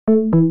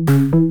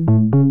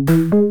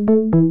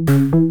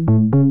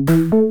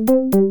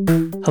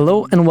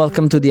Hello and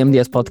welcome to the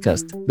MDS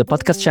Podcast, the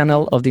podcast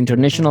channel of the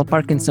International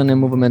Parkinson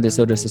and Movement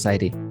Disorder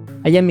Society.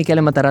 I am Michele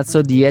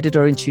Matarazzo, the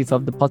editor-in-chief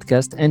of the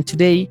podcast, and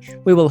today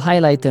we will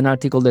highlight an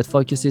article that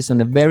focuses on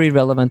a very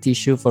relevant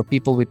issue for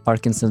people with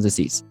Parkinson's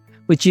disease,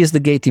 which is the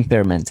gait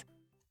impairment.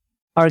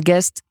 Our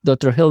guest,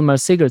 Dr. Hilmar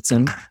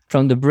Sigurdsson,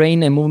 from the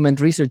Brain and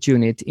Movement Research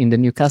Unit in the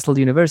Newcastle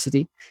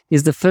University,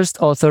 is the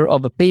first author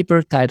of a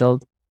paper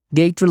titled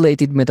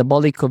Gait-Related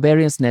Metabolic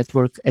Covariance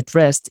Network at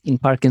Rest in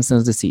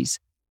Parkinson's Disease,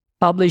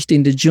 published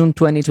in the June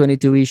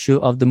 2022 issue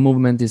of the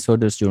Movement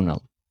Disorders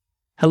Journal.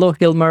 Hello,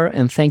 Hilmar,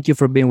 and thank you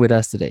for being with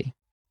us today.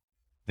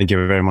 Thank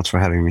you very much for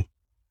having me.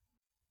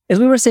 As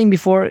we were saying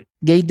before,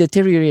 gait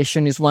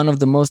deterioration is one of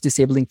the most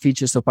disabling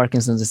features of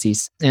Parkinson's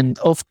disease, and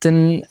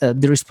often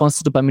the response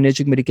to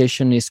dopaminergic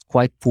medication is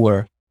quite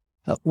poor.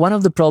 One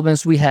of the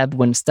problems we have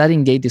when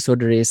studying gait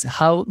disorder is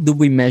how do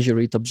we measure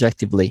it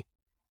objectively?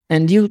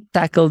 And you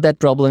tackle that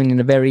problem in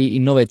a very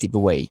innovative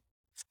way.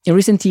 In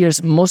recent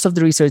years, most of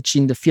the research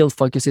in the field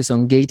focuses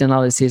on gait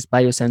analysis,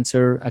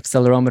 biosensor,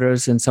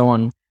 accelerometers, and so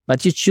on,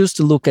 but you choose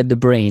to look at the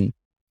brain.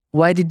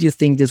 Why did you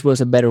think this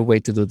was a better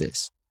way to do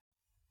this?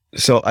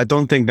 So I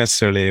don't think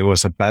necessarily it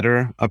was a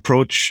better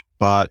approach,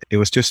 but it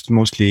was just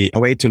mostly a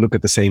way to look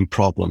at the same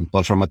problem,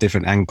 but from a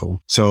different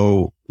angle.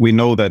 So we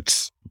know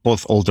that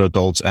both older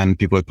adults and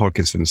people with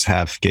Parkinson's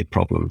have gait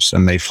problems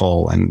and they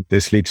fall, and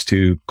this leads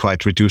to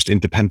quite reduced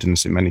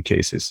independence in many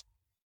cases.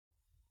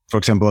 For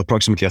example,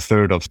 approximately a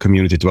third of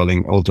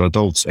community-dwelling older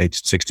adults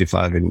aged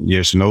 65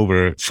 years and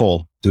over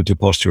fall due to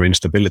postural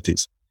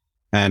instabilities,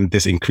 and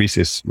this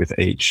increases with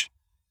age.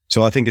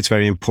 So I think it's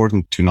very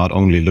important to not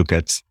only look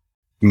at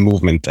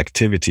movement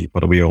activity,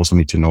 but we also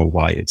need to know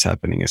why it's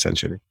happening,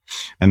 essentially.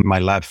 And my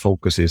lab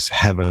focuses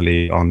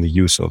heavily on the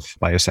use of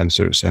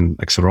biosensors and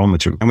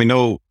accelerometry. And we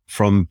know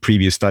from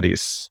previous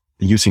studies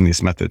using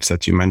these methods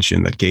that you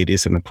mentioned that gait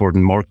is an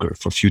important marker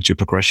for future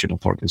progression of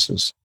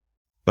Parkinson's.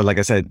 But like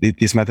I said,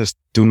 these methods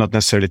do not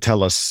necessarily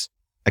tell us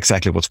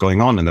exactly what's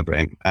going on in the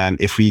brain.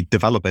 And if we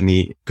develop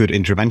any good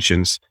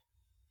interventions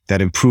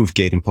that improve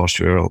gait and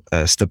postural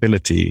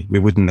stability, we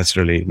wouldn't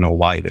necessarily know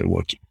why they're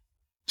working.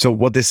 So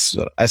what this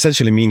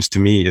essentially means to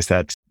me is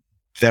that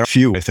there are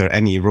few, if there are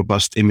any,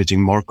 robust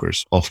imaging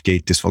markers of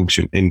gait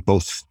dysfunction in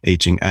both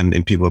aging and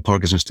in people with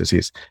Parkinson's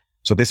disease.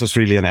 So this was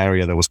really an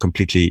area that was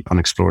completely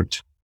unexplored.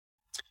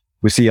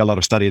 We see a lot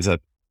of studies that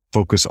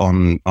focus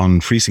on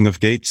freezing of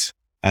gait,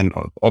 and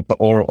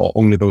or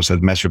only those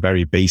that measure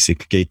very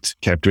basic gait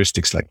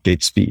characteristics like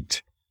gait speed.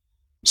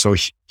 So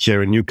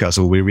here in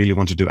Newcastle, we really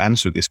wanted to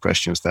answer these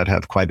questions that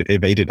have quite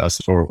evaded us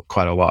for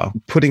quite a while.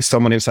 Putting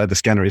someone inside the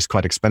scanner is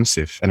quite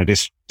expensive and it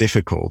is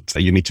difficult.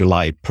 You need to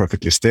lie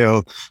perfectly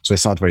still, so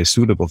it's not very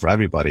suitable for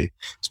everybody,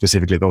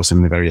 specifically those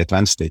in the very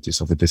advanced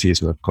stages of the disease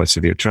who have quite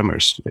severe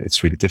tremors.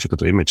 It's really difficult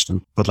to image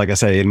them. But like I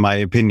say, in my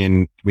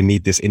opinion, we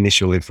need this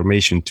initial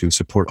information to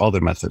support other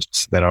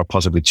methods that are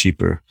possibly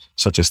cheaper,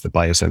 such as the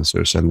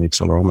biosensors and the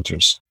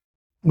accelerometers.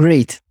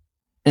 Great.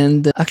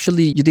 And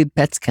actually, you did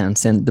PET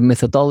scans, and the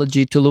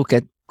methodology to look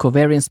at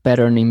covariance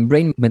pattern in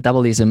brain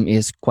metabolism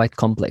is quite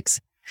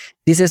complex.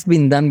 This has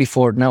been done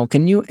before. Now,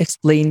 can you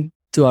explain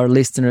to our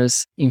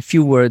listeners in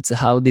few words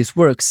how this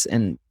works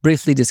and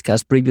briefly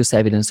discuss previous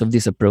evidence of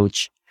this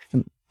approach?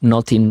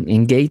 Not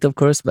in gait, of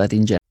course, but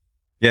in general.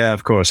 Yeah,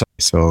 of course.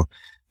 So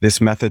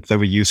this method that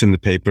we use in the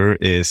paper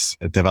is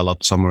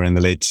developed somewhere in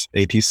the late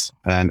 80s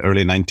and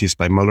early 90s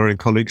by Muller and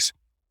colleagues.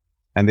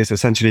 And this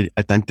essentially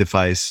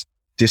identifies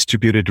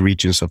distributed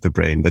regions of the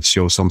brain that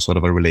show some sort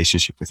of a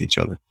relationship with each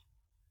other.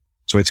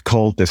 So it's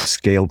called the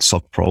scaled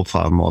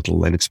subprofile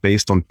model, and it's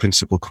based on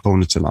principal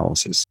components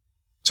analysis.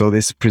 So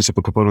this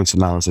principal components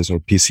analysis, or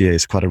PCA,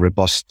 is quite a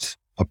robust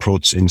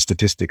approach in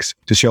statistics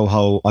to show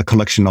how a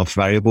collection of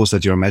variables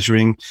that you're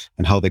measuring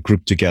and how they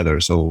group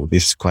together. So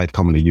this is quite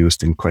commonly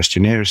used in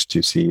questionnaires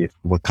to see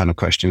what kind of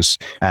questions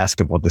ask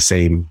about the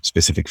same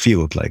specific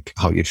field, like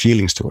how your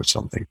feelings towards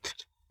something.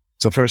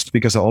 So first,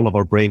 because all of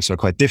our brains are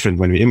quite different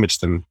when we image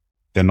them,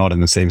 they're not in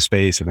the same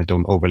space and they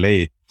don't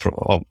overlay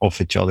off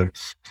each other.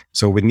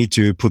 So we need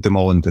to put them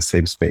all in the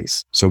same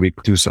space. So we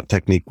do some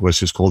technique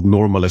which is called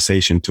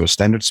normalization to a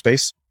standard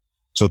space.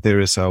 So there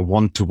is a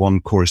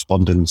one-to-one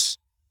correspondence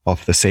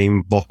of the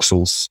same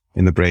voxels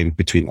in the brain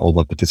between all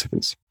the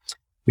participants.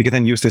 We can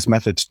then use this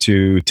method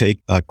to take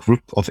a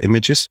group of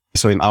images.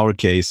 So in our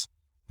case,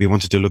 we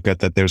wanted to look at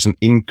that there's an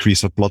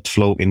increase of blood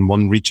flow in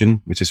one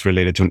region, which is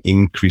related to an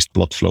increased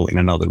blood flow in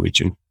another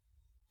region.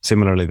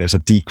 Similarly, there's a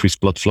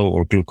decreased blood flow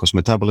or glucose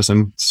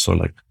metabolism, so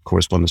like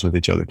correspondence with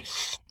each other.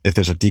 If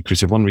there's a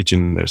decrease in one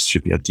region, there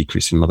should be a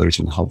decrease in another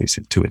region, how these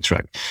two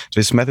interact. So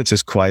this method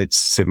is quite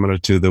similar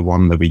to the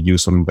one that we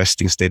use on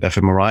resting state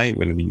fMRI,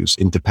 when we use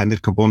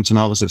independent components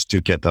analysis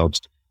to get out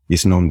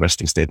these known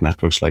resting state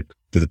networks like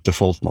the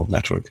default mode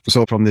network.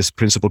 So from this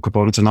principal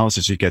components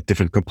analysis, you get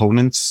different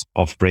components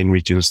of brain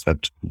regions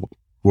that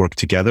work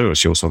together or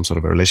show some sort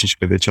of a relationship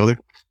with each other.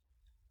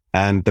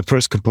 And the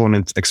first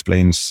component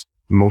explains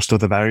most of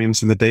the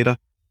variance in the data.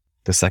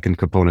 The second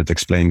component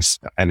explains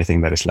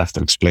anything that is left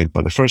unexplained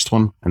by the first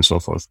one, and so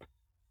forth.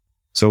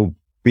 So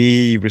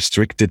we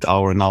restricted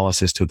our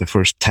analysis to the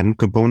first 10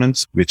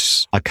 components,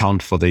 which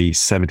account for the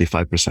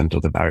 75%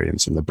 of the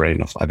variance in the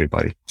brain of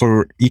everybody.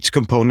 For each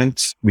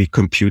component, we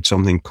compute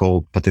something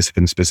called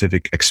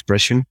participant-specific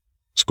expression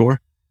score,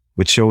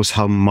 which shows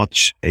how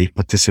much a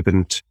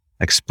participant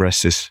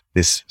expresses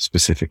this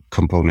specific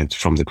component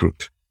from the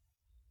group.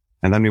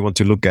 And then we want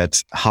to look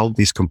at how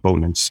these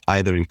components,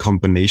 either in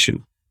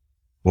combination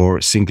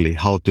or singly,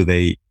 how do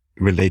they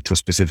relate to a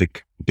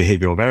specific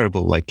behavioral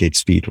variable like gait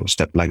speed or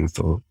step length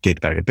or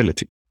gait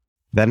variability.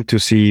 Then to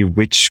see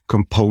which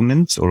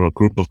components or a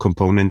group of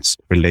components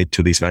relate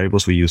to these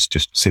variables, we use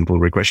just simple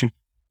regression.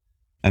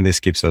 And this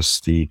gives us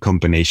the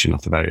combination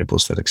of the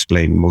variables that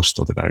explain most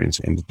of the variance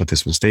in the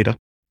participants' data.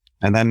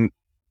 And then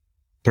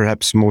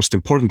perhaps most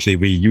importantly,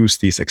 we use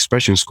these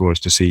expression scores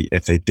to see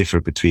if they differ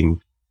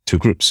between two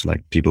groups,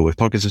 like people with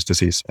Parkinson's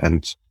disease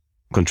and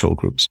control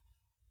groups.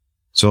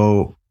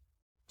 So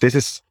this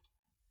is,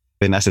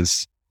 in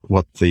essence,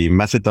 what the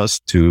method does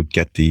to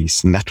get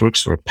these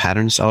networks or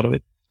patterns out of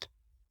it.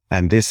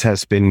 And this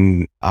has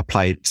been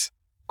applied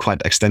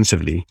quite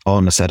extensively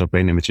on a set of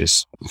brain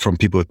images from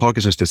people with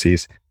Parkinson's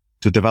disease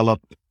to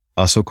develop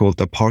a so-called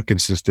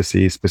Parkinson's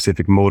disease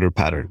specific motor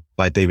pattern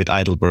by David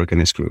Eidelberg and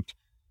his group.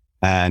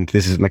 And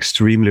this is an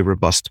extremely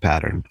robust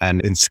pattern, and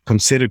it's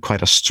considered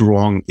quite a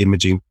strong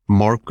imaging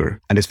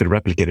marker, and it's been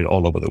replicated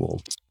all over the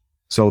world.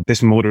 So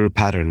this motor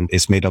pattern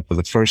is made up of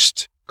the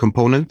first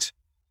component,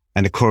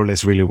 and it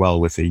correlates really well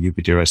with the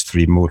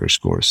UPDRS-3 motor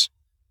scores.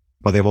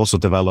 But they've also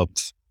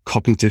developed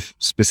cognitive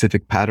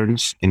specific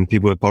patterns in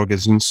people with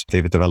Parkinson's.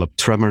 They've developed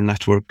tremor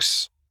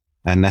networks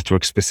and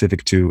networks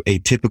specific to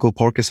atypical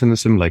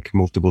Parkinsonism, like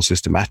multiple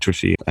system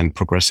atrophy and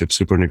progressive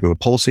supranuclear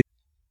palsy.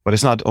 But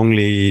it's not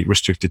only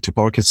restricted to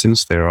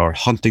Parkinson's. There are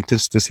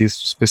Huntington's disease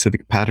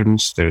specific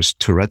patterns. There's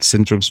Tourette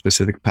syndrome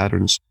specific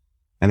patterns.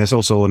 And there's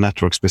also a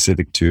network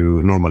specific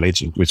to normal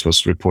aging, which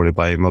was reported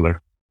by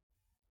Muller.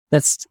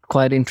 That's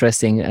quite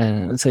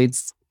interesting. So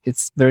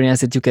it's very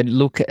nice that you can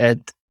look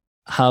at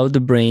how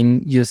the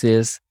brain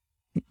uses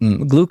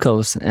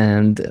glucose,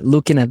 and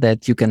looking at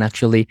that, you can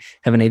actually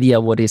have an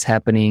idea what is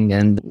happening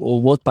and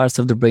what parts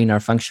of the brain are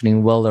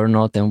functioning well or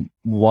not, and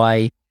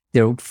why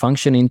they're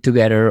functioning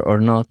together or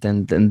not.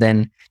 And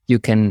then you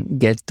can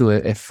get to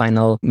a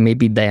final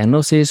maybe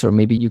diagnosis, or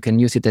maybe you can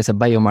use it as a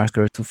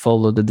biomarker to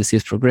follow the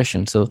disease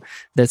progression. So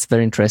that's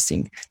very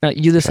interesting. Now,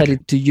 you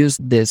decided to use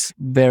this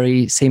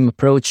very same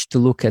approach to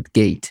look at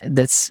gait.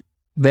 That's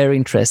very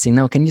interesting.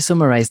 Now, can you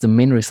summarize the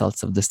main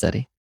results of the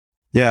study?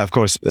 Yeah, of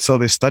course. So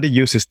the study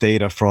uses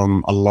data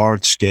from a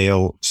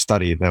large-scale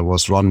study that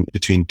was run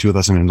between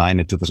 2009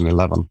 and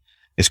 2011.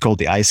 It's called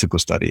the ISICO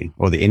study,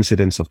 or the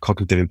Incidence of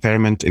Cognitive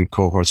Impairment in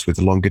Cohorts with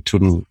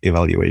Longitudinal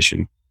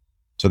Evaluation.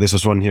 So this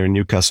was run here in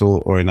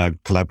Newcastle, or in a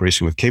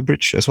collaboration with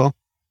Cambridge as well.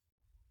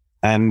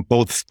 And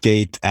both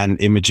gait and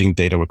imaging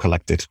data were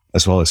collected,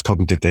 as well as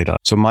cognitive data.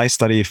 So my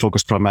study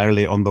focused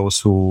primarily on those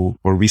who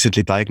were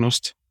recently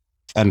diagnosed.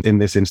 And in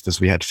this instance,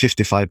 we had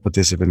 55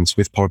 participants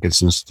with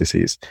Parkinson's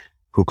disease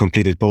who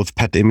completed both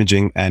PET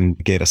imaging and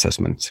gait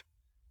assessment,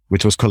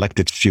 which was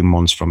collected a few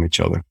months from each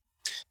other.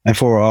 And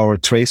for our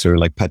tracer,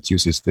 like PET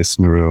uses this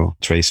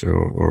neurotracer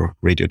or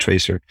radio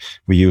tracer,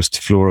 we used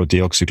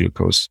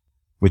fluorodeoxyglucose,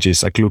 which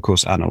is a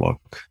glucose analog.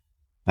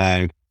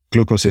 And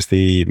glucose is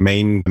the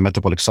main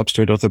metabolic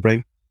substrate of the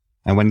brain.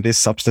 And when this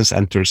substance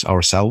enters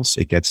our cells,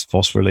 it gets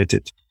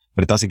phosphorylated,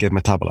 but it doesn't get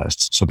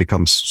metabolized. So it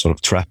becomes sort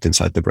of trapped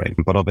inside the brain,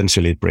 but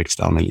eventually it breaks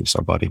down and leaves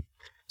our body.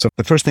 So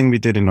the first thing we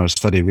did in our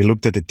study, we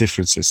looked at the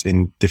differences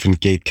in different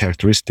gait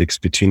characteristics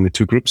between the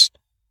two groups.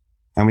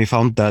 And we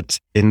found that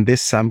in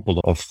this sample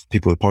of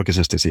people with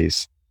Parkinson's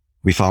disease,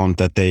 we found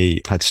that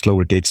they had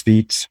slower gait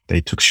speeds, they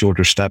took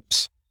shorter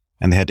steps,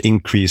 and they had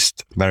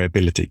increased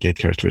variability gait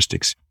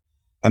characteristics.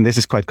 And this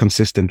is quite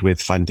consistent with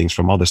findings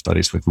from other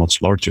studies with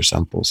much larger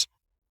samples.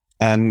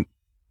 And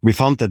we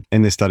found that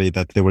in this study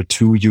that there were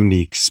two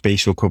unique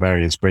spatial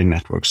covariance brain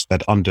networks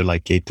that underlie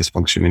gait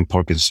dysfunction in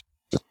Parkinson's.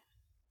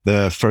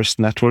 The first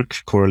network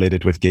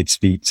correlated with gait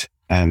speed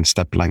and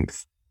step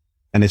length.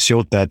 And it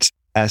showed that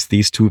as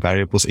these two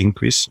variables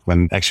increase,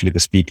 when actually the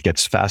speed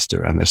gets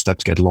faster and the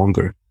steps get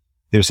longer,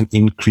 there's an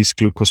increased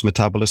glucose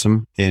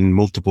metabolism in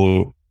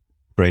multiple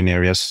brain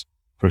areas.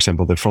 For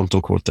example, the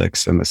frontal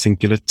cortex and the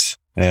cingulate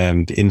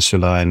and the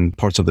insula and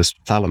parts of the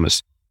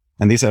thalamus.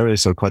 And these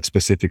areas are quite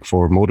specific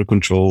for motor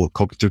control,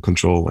 cognitive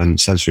control, and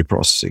sensory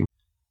processing.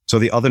 So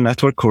the other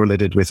network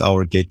correlated with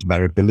our gait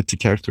variability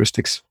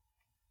characteristics.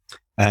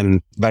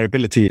 And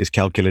variability is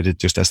calculated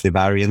just as the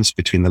variance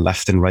between the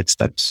left and right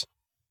steps.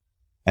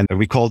 And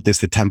we called this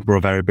the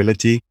temporal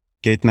variability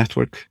gait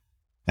network.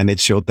 And it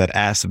showed that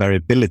as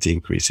variability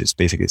increases,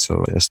 basically,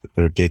 so as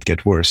the gait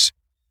gets worse,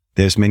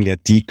 there's mainly a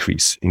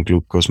decrease in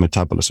glucose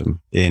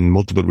metabolism in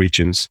multiple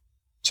regions,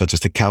 such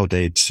as the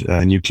caudate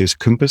nucleus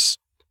accumbens,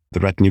 the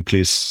red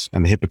nucleus,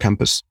 and the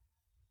hippocampus.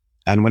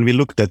 And when we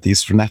looked at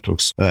these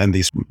networks and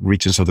these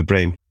regions of the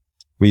brain,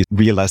 we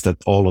realized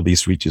that all of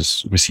these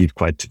regions receive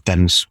quite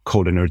dense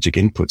cholinergic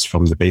inputs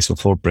from the basal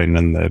forebrain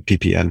and the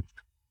PPN.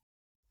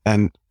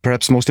 And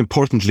perhaps most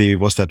importantly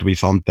was that we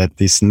found that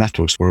these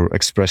networks were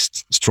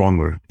expressed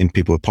stronger in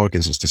people with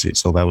Parkinson's disease.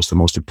 So that was the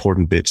most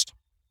important bit.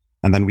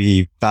 And then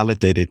we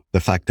validated the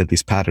fact that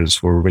these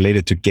patterns were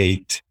related to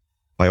gait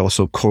by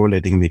also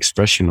correlating the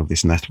expression of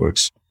these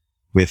networks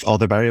with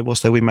other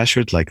variables that we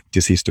measured, like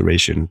disease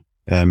duration,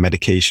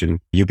 medication,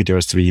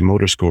 UPDRS3,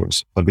 motor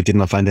scores, but we did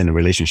not find any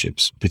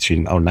relationships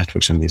between our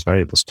networks and these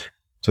variables.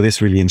 So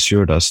this really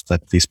ensured us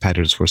that these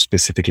patterns were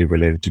specifically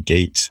related to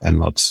gait and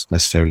not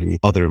necessarily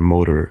other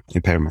motor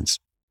impairments.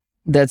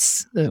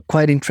 That's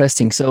quite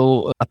interesting.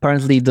 So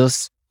apparently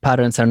those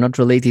patterns are not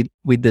related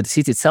with the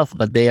disease itself,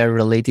 but they are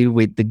related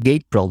with the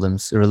gait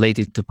problems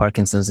related to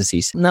Parkinson's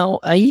disease. Now,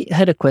 I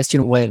had a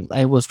question while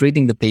I was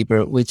reading the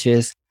paper, which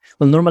is,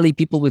 well, normally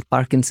people with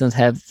Parkinson's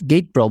have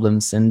gait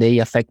problems and they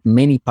affect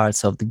many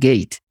parts of the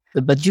gait.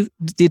 But you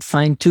did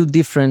find two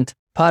different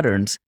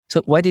patterns.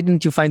 So why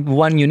didn't you find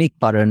one unique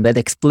pattern that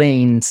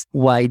explains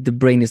why the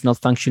brain is not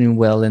functioning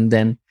well and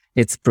then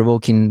it's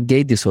provoking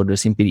gait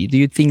disorders in PD? Do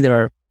you think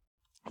there are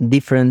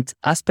different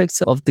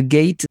aspects of the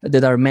gait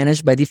that are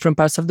managed by different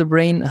parts of the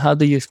brain? How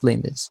do you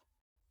explain this?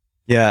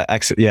 Yeah,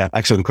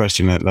 excellent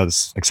question.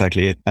 That's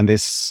exactly it. And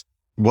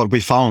what we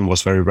found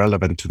was very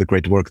relevant to the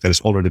great work that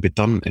has already been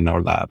done in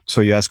our lab.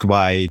 So you ask,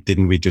 why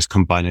didn't we just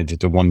combine it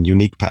into one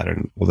unique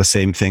pattern? Well, the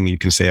same thing you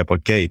can say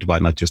about gait. Why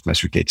not just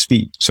measure gait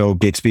speed? So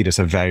gait speed is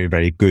a very,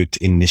 very good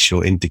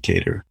initial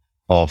indicator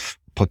of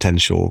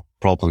potential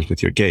problems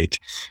with your gait,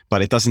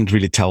 but it doesn't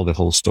really tell the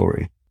whole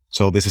story.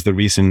 So this is the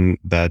reason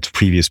that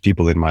previous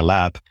people in my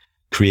lab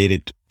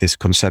created this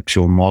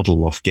conceptual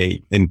model of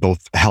gait in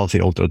both healthy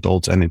older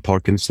adults and in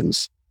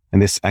Parkinson's.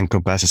 And this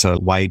encompasses a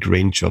wide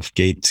range of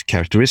gait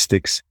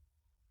characteristics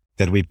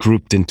that we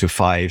grouped into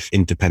 5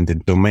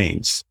 independent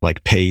domains,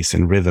 like pace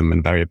and rhythm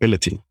and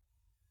variability.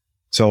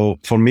 So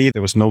for me,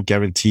 there was no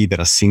guarantee that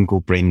a single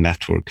brain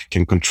network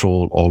can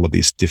control all of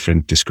these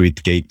different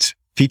discrete gait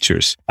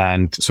features.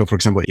 And so, for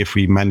example, if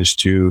we manage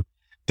to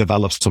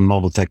develop some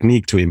novel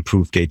technique to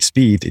improve gait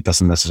speed, it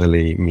doesn't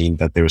necessarily mean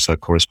that there's a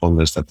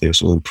correspondence that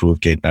there's will improve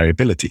gait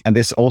variability. And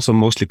this also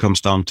mostly comes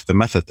down to the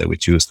method that we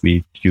choose.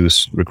 We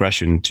use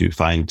regression to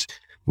find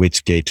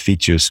which gait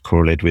features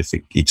correlate with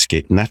each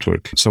gait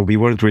network. So we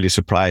weren't really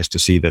surprised to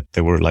see that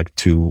there were like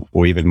 2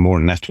 or even more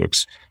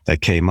networks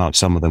that came out.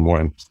 Some of them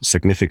weren't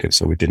significant,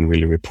 so we didn't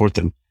really report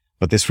them.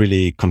 But this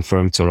really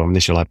confirmed our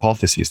initial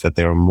hypothesis that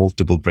there are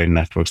multiple brain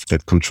networks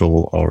that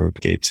control our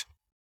gait.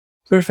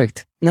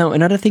 Perfect. Now,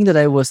 another thing that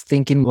I was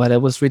thinking while I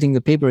was reading the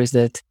paper is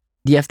that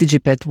the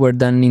FDG PET were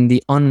done in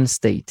the on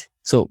state.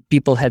 So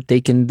people had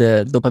taken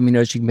the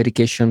dopaminergic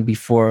medication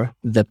before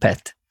the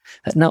PET.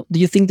 Now, do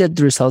you think that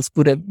the results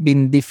would have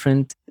been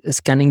different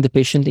scanning the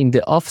patient in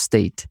the off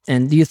state?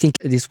 And do you think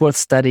it is worth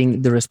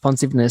studying the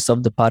responsiveness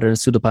of the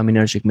patterns to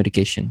dopaminergic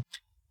medication?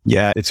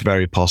 Yeah, it's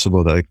very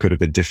possible that it could have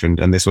been different.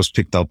 And this was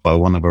picked up by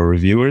one of our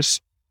reviewers.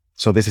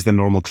 So this is the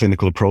normal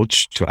clinical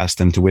approach, to ask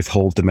them to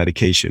withhold the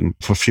medication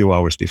for a few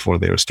hours before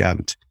they are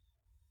scanned.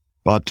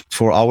 But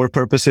for our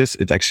purposes,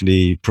 it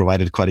actually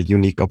provided quite a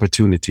unique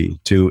opportunity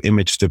to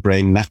image the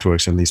brain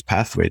networks and these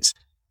pathways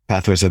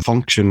that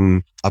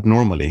function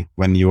abnormally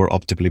when you are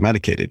optimally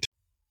medicated.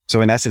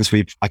 So in essence,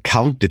 we've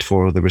accounted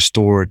for the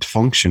restored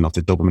function of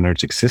the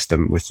dopaminergic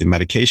system with the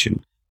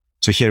medication.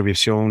 So here we've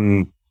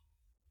shown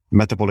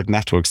metabolic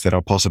networks that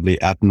are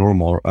possibly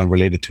abnormal and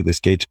related to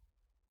this gait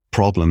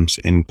problems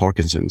in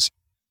Parkinson's.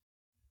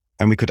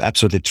 And we could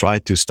absolutely try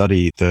to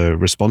study the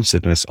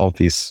responsiveness of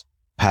these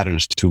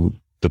patterns to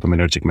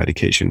dopaminergic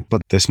medication,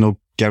 but there's no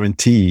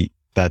guarantee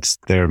that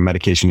their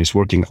medication is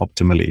working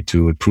optimally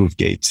to improve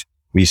gait.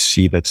 We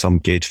see that some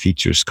gait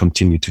features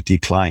continue to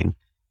decline,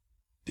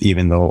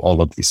 even though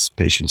all of these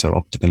patients are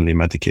optimally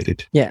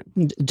medicated. Yeah,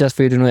 just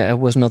for you to know, I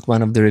was not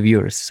one of the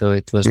reviewers, so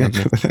it was not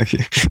me. Thank you.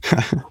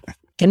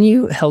 Can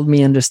you help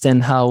me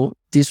understand how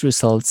these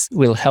results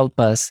will help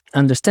us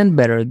understand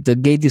better the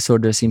gait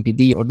disorders in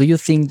PD? Or do you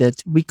think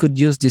that we could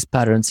use these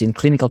patterns in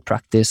clinical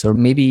practice or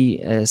maybe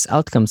as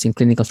outcomes in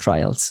clinical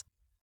trials?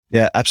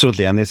 Yeah,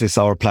 absolutely. And this is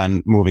our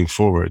plan moving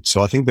forward.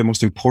 So I think the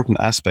most important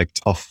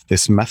aspect of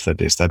this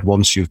method is that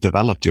once you've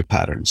developed your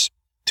patterns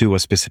to a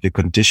specific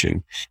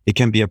condition, it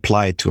can be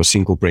applied to a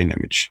single brain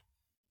image.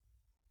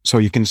 So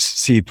you can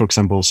see, for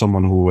example,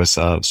 someone who has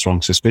a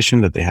strong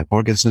suspicion that they have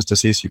Parkinson's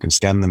disease, you can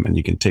scan them and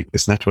you can take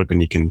this network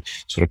and you can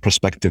sort of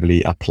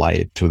prospectively apply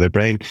it to their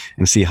brain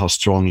and see how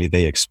strongly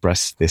they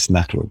express this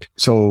network.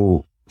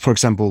 So, for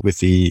example, with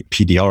the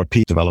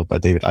PDRP developed by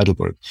David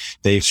Eidelberg,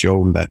 they've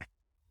shown that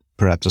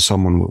perhaps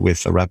someone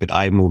with a rapid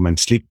eye movement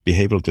sleep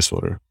behavioral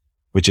disorder,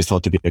 which is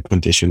thought to be a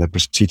condition that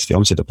precedes the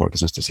onset of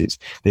Parkinson's disease,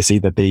 they see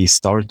that they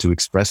start to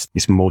express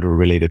these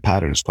motor-related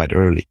patterns quite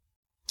early.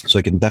 So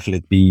it can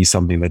definitely be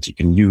something that you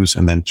can use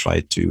and then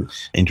try to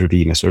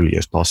intervene as early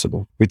as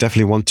possible. We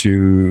definitely want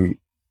to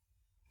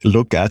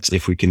look at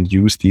if we can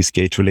use these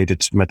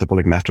gait-related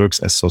metabolic networks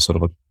as sort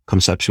of a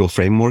conceptual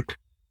framework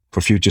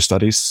for future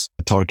studies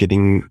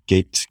targeting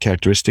gait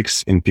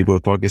characteristics in people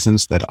with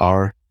Parkinson's that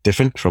are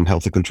different from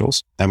healthy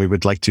controls. And we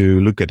would like to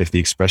look at if the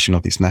expression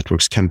of these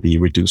networks can be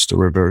reduced or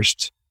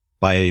reversed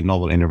by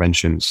novel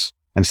interventions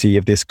and see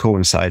if this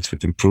coincides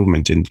with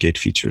improvement in gait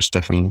features,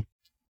 definitely.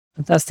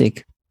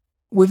 Fantastic.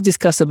 We've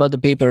discussed about the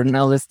paper.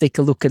 Now let's take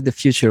a look at the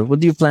future. What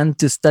do you plan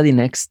to study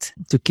next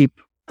to keep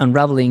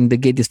unraveling the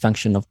gait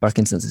dysfunction of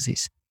Parkinson's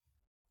disease?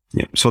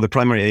 Yeah. So the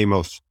primary aim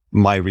of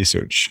my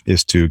research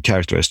is to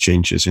characterize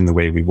changes in the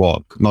way we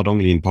walk, not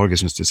only in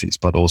Parkinson's disease,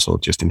 but also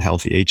just in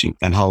healthy aging,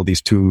 and how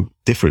these two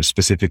differ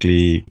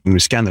specifically when we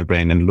scan the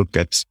brain and look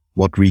at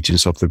what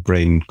regions of the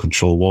brain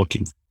control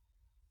walking.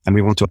 And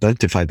we want to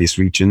identify these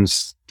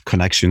regions,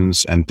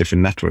 connections, and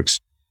different networks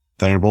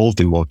that are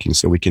involved in walking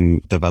so we can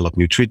develop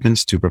new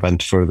treatments to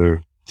prevent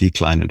further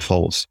decline and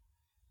falls.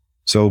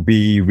 So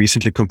we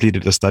recently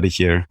completed a study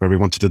here where we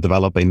wanted to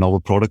develop a novel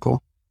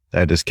protocol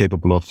that is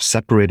capable of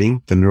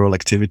separating the neural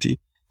activity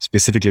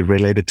specifically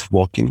related to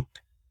walking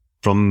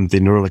from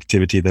the neural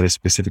activity that is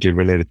specifically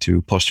related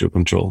to postural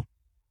control.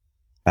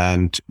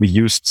 And we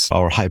used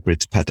our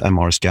hybrid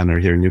PET-MR scanner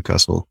here in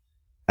Newcastle.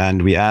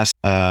 And we asked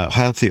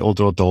healthy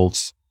older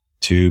adults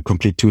to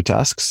complete two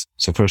tasks.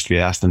 So first we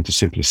asked them to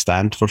simply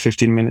stand for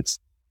 15 minutes,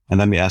 and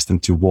then we asked them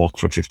to walk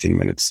for 15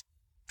 minutes.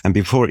 And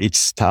before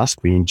each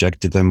task, we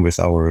injected them with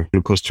our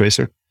glucose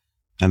tracer,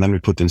 and then we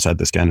put inside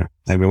the scanner.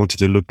 And we wanted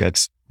to look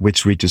at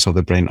which regions of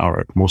the brain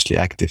are mostly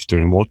active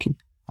during walking,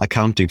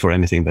 accounting for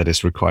anything that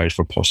is required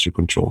for posture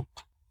control.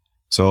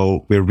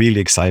 So we're really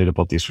excited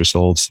about these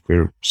results.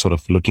 We're sort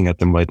of looking at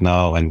them right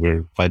now, and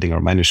we're writing our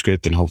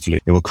manuscript, and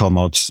hopefully it will come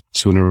out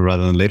sooner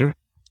rather than later.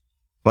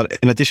 But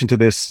in addition to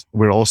this,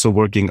 we're also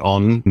working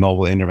on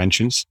novel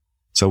interventions.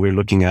 So we're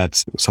looking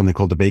at something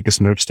called the vagus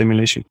nerve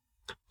stimulation.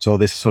 So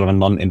this is sort of a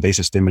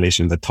non-invasive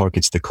stimulation that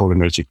targets the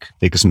cholinergic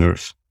vagus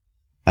nerve.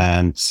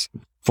 And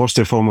first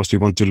and foremost, we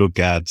want to look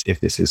at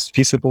if this is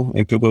feasible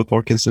in people with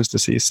Parkinson's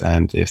disease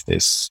and if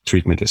this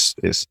treatment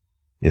is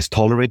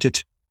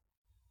tolerated.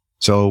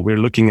 So we're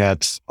looking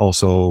at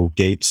also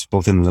gaits,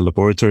 both in the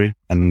laboratory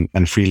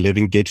and free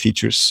living gait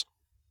features.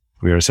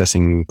 We are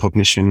assessing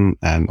cognition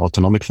and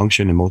autonomic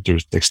function and motor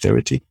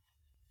dexterity.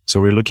 So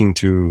we're looking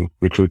to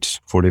recruit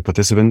 40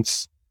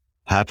 participants.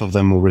 Half of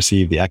them will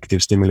receive the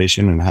active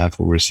stimulation and half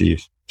will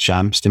receive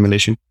sham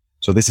stimulation.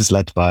 So this is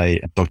led by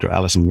Dr.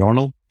 Alison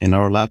Yarnell in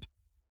our lab.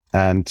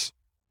 And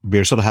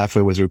we're sort of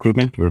halfway with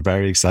recruitment. We're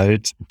very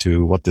excited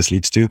to what this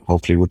leads to.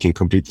 Hopefully we can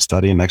complete the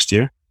study next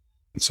year.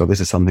 So this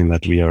is something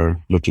that we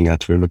are looking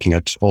at. We're looking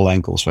at all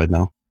angles right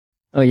now.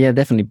 Oh yeah,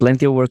 definitely.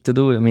 Plenty of work to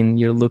do. I mean,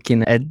 you're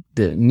looking at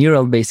the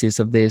neural basis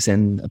of this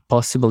and a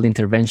possible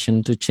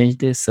intervention to change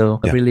this. So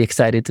I'm really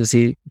excited to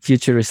see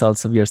future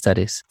results of your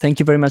studies.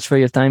 Thank you very much for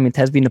your time. It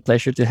has been a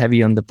pleasure to have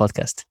you on the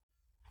podcast.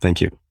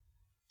 Thank you.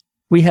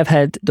 We have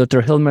had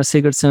Dr. Hilmar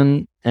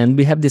Sigurdsson, and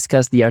we have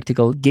discussed the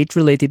article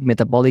Gait-Related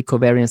Metabolic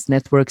Covariance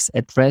Networks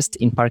at Rest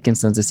in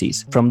Parkinson's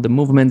Disease from the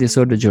Movement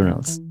Disorder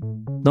Journals.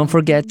 Don't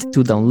forget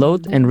to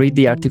download and read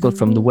the article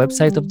from the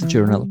website of the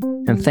journal.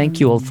 And thank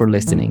you all for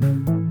listening.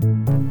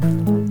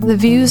 The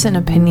views and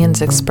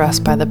opinions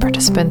expressed by the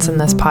participants in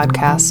this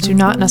podcast do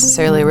not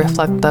necessarily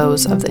reflect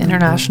those of the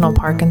International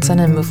Parkinson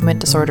and Movement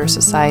Disorder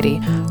Society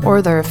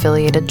or their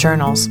affiliated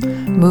journals,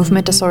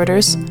 Movement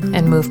Disorders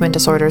and Movement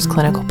Disorders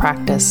Clinical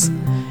Practice.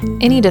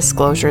 Any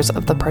disclosures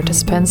of the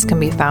participants can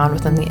be found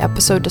within the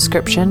episode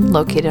description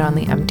located on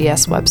the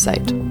MDS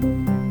website.